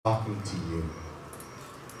talking to you.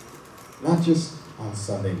 Not just on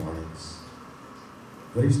Sunday mornings,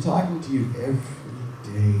 but he's talking to you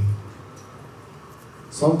every day.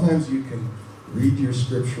 Sometimes you can read your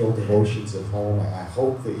scriptural devotions at home. I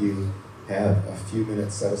hope that you have a few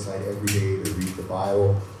minutes set aside every day to read the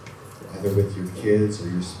Bible, either with your kids or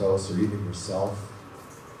your spouse or even yourself.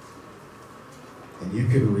 And you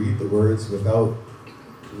can read the words without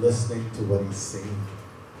listening to what he's saying.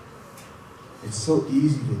 It's so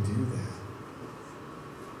easy to do that.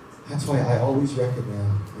 That's why I always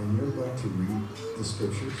recommend when you're going to read the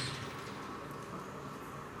scriptures,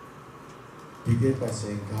 begin by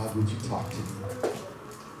saying, God, would you talk to me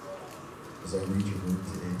as I read your word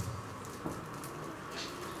today?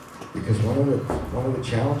 Because one of the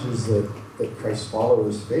challenges that Christ's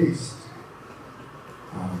followers faced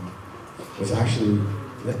was actually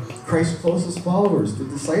that Christ's closest followers, the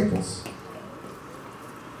disciples,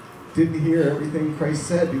 didn't hear everything Christ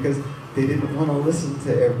said because they didn't want to listen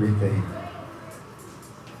to everything.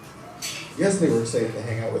 Yes, they were excited to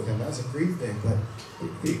hang out with him. That's a great thing, but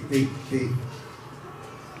they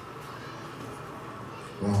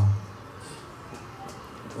well,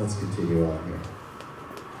 let's continue on here.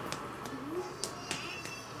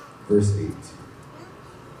 Verse 8.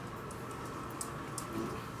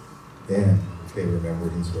 Then they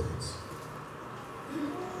remembered his words.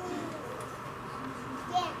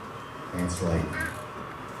 And it's like,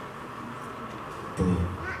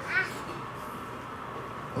 boom.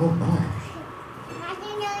 Oh my.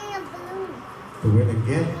 The women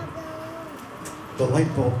get it. The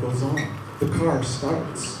light bulb goes on. The car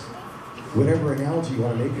starts. Whatever analogy you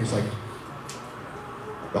want to make, it's like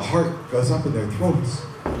the heart goes up in their throats.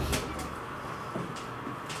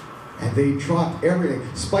 And they drop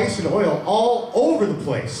everything, spice and oil all over the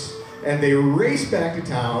place. And they race back to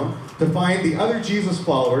town to find the other Jesus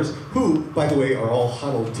followers, who, by the way, are all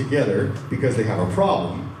huddled together because they have a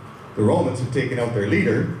problem. The Romans have taken out their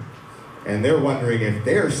leader, and they're wondering if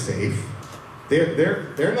they're safe.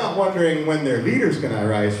 They're not wondering when their leader's going to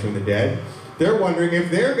arise from the dead. They're wondering if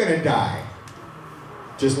they're going to die,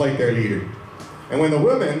 just like their leader. And when the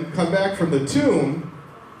women come back from the tomb,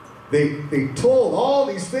 they told all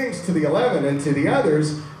these things to the 11 and to the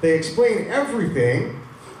others. They explained everything.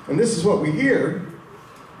 And this is what we hear.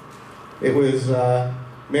 It was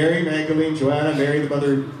Mary Magdalene, Joanna, Mary the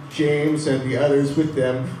mother of James, and the others with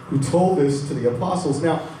them who told this to the apostles.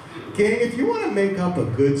 Now, gang, if you want to make up a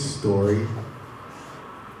good story,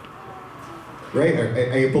 right,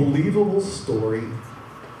 a believable story,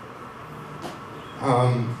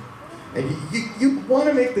 and you want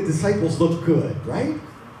to make the disciples look good, right?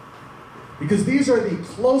 Because these are the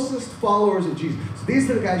closest followers of Jesus. So these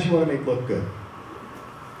are the guys you want to make look good.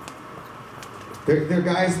 They're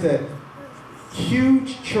guys that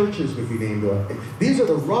huge churches would be named after. These are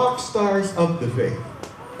the rock stars of the faith.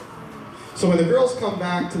 So when the girls come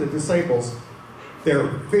back to the disciples, their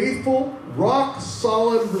faithful, rock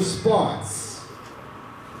solid response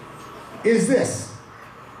is this.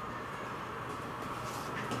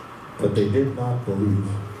 But they did not believe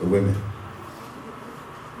the women.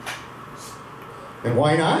 And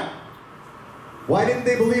why not? Why didn't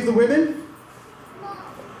they believe the women?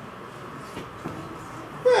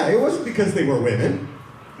 Yeah, it wasn't because they were women.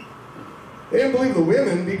 They didn't believe the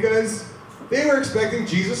women because they were expecting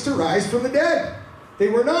Jesus to rise from the dead. They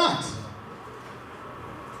were not.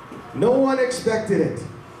 No one expected it.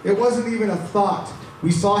 It wasn't even a thought.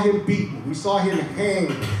 We saw him beaten. We saw him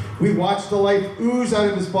hanged. We watched the life ooze out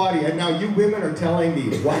of his body. And now you women are telling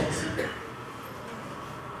me what?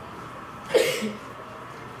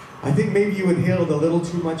 I think maybe you inhaled a little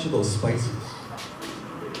too much of those spices.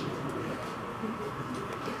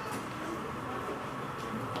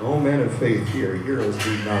 Oh, men of faith here, heroes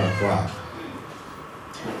need not applaud.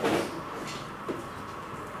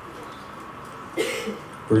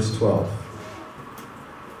 Verse 12.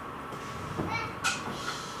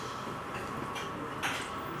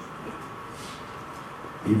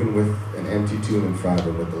 Even with an empty tomb in front of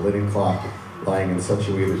him, with the linen cloth lying in such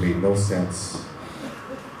a way that made no sense,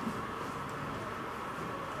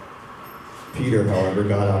 Peter, however,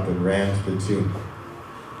 got up and ran to the tomb.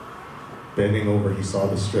 Bending over, he saw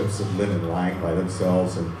the strips of linen lying by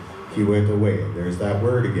themselves, and he went away. And there's that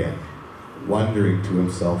word again, wondering to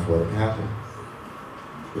himself what had happened.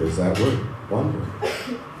 There's that word, wondering.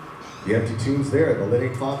 The empty tomb's there, the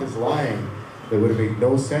linen cloth is lying. It would have made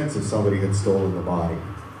no sense if somebody had stolen the body.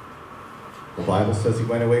 The Bible says he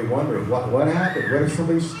went away wondering, what happened? What if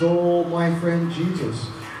somebody stole my friend Jesus?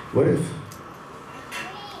 What if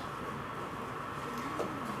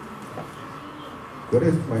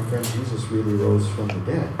my friend Jesus really rose from the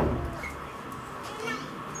dead?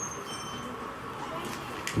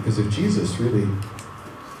 Because if Jesus really,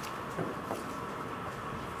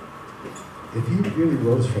 if he really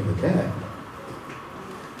rose from the dead,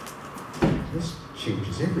 this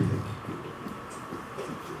changes everything.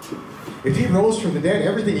 If he rose from the dead,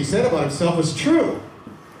 everything he said about himself was true.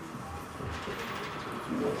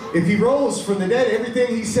 If he rose from the dead,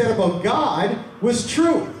 everything he said about God was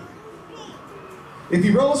true. If he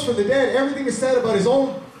rose from the dead, everything he said about his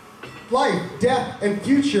own life, death, and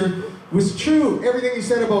future was true. Everything he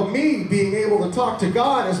said about me being able to talk to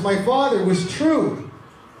God as my Father was true.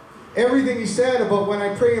 Everything he said about when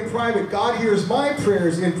I pray in private, God hears my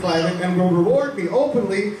prayers in private and will reward me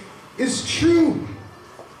openly, is true.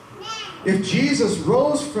 If Jesus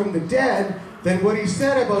rose from the dead, then what he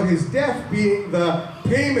said about his death being the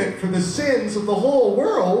payment for the sins of the whole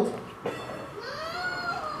world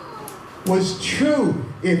was true.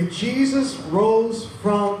 If Jesus rose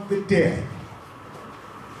from the dead,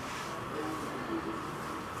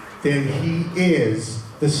 then he is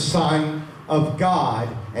the Son of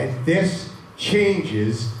God, and this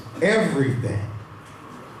changes everything.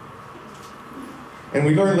 And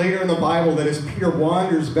we learn later in the Bible that as Peter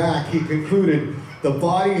wanders back, he concluded the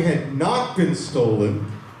body had not been stolen,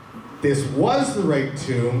 this was the right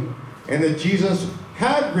tomb, and that Jesus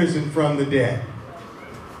had risen from the dead.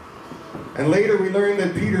 And later we learn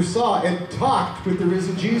that Peter saw and talked with the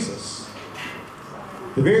risen Jesus.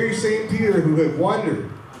 The very same Peter who had wondered,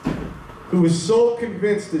 who was so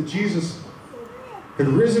convinced that Jesus had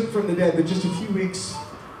risen from the dead, that just a few weeks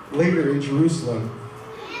later in Jerusalem,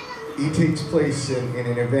 he takes place in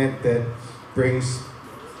an event that brings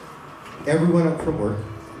everyone up from work,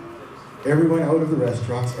 everyone out of the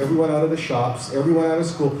restaurants, everyone out of the shops, everyone out of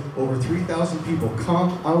school. Over 3,000 people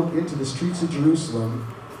come out into the streets of Jerusalem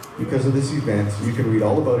because of this event. You can read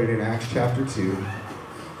all about it in Acts chapter 2.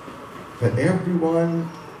 But everyone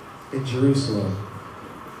in Jerusalem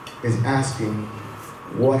is asking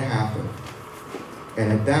what happened.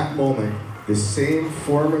 And at that moment, the same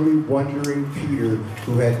formerly wondering Peter,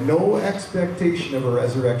 who had no expectation of a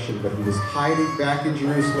resurrection, but who was hiding back in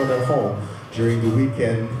Jerusalem at home during the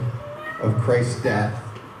weekend of Christ's death,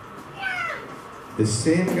 the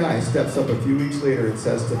same guy steps up a few weeks later and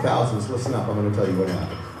says to thousands, listen up, I'm going to tell you what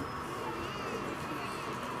happened.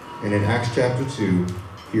 And in Acts chapter 2,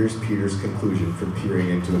 here's Peter's conclusion from peering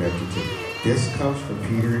into an empty tomb. This comes from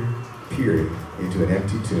Peter peering into an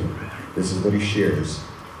empty tomb. This is what he shares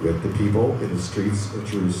with the people in the streets of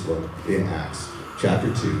Jerusalem in Acts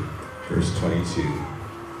chapter 2, verse 22.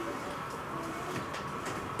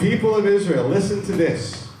 People of Israel, listen to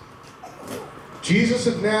this. Jesus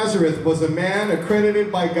of Nazareth was a man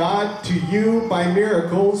accredited by God to you by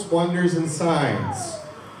miracles, wonders, and signs,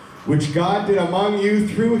 which God did among you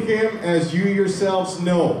through him, as you yourselves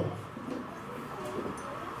know.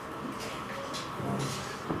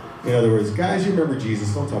 In other words, guys, you remember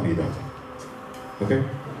Jesus. Don't tell me you don't. Okay?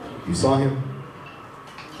 You saw him.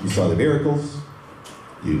 You saw the miracles.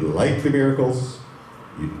 You like the miracles.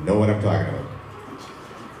 You know what I'm talking about.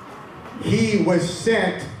 He was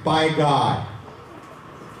sent by God.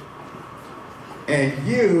 And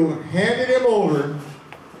you handed him over,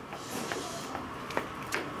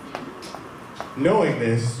 knowing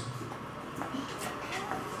this,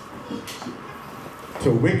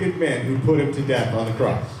 to wicked men who put him to death on the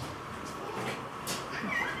cross.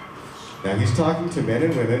 Now he's talking to men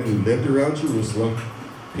and women who lived around Jerusalem,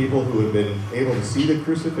 people who had been able to see the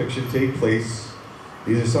crucifixion take place.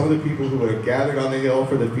 These are some of the people who would have gathered on the hill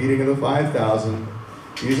for the feeding of the 5,000.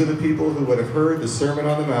 These are the people who would have heard the Sermon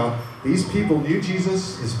on the Mount. These people knew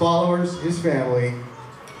Jesus, his followers, his family.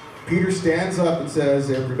 Peter stands up and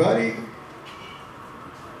says, everybody,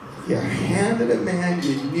 you handed a man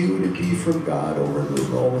you knew to be from God over to the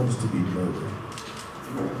Romans to be murdered.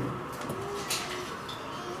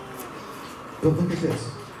 But look at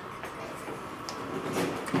this.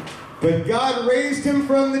 But God raised him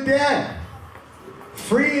from the dead,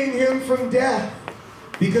 freeing him from death,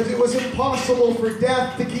 because it was impossible for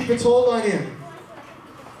death to keep its hold on him.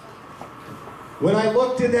 When I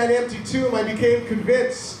looked in that empty tomb, I became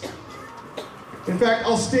convinced. In fact,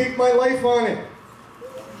 I'll stake my life on it,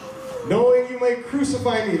 knowing you might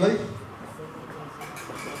crucify me like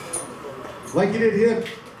you did him.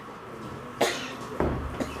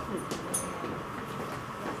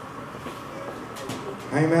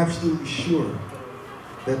 I am absolutely sure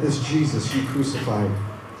that this Jesus you crucified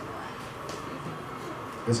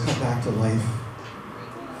has come back to life,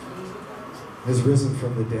 has risen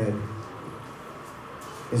from the dead,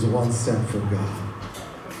 is one sent from God.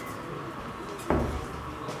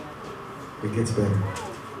 It gets better.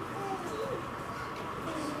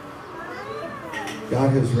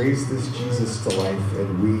 God has raised this Jesus to life,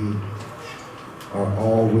 and we are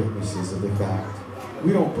all witnesses of the fact.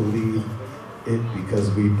 We don't believe it because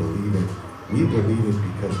we believe it. We believe it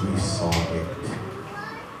because we saw it.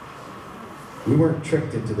 We weren't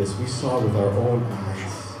tricked into this. We saw with our own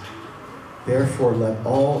eyes. Therefore, let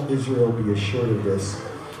all Israel be assured of this.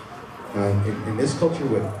 In this culture,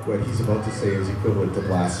 what he's about to say is equivalent to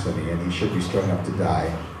blasphemy, and he should be strung up to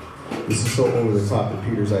die. This is so over the top that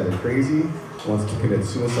Peter's either crazy, wants to commit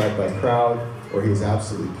suicide by crowd, or he is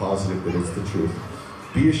absolutely positive that it's the truth.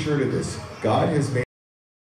 Be assured of this. God has made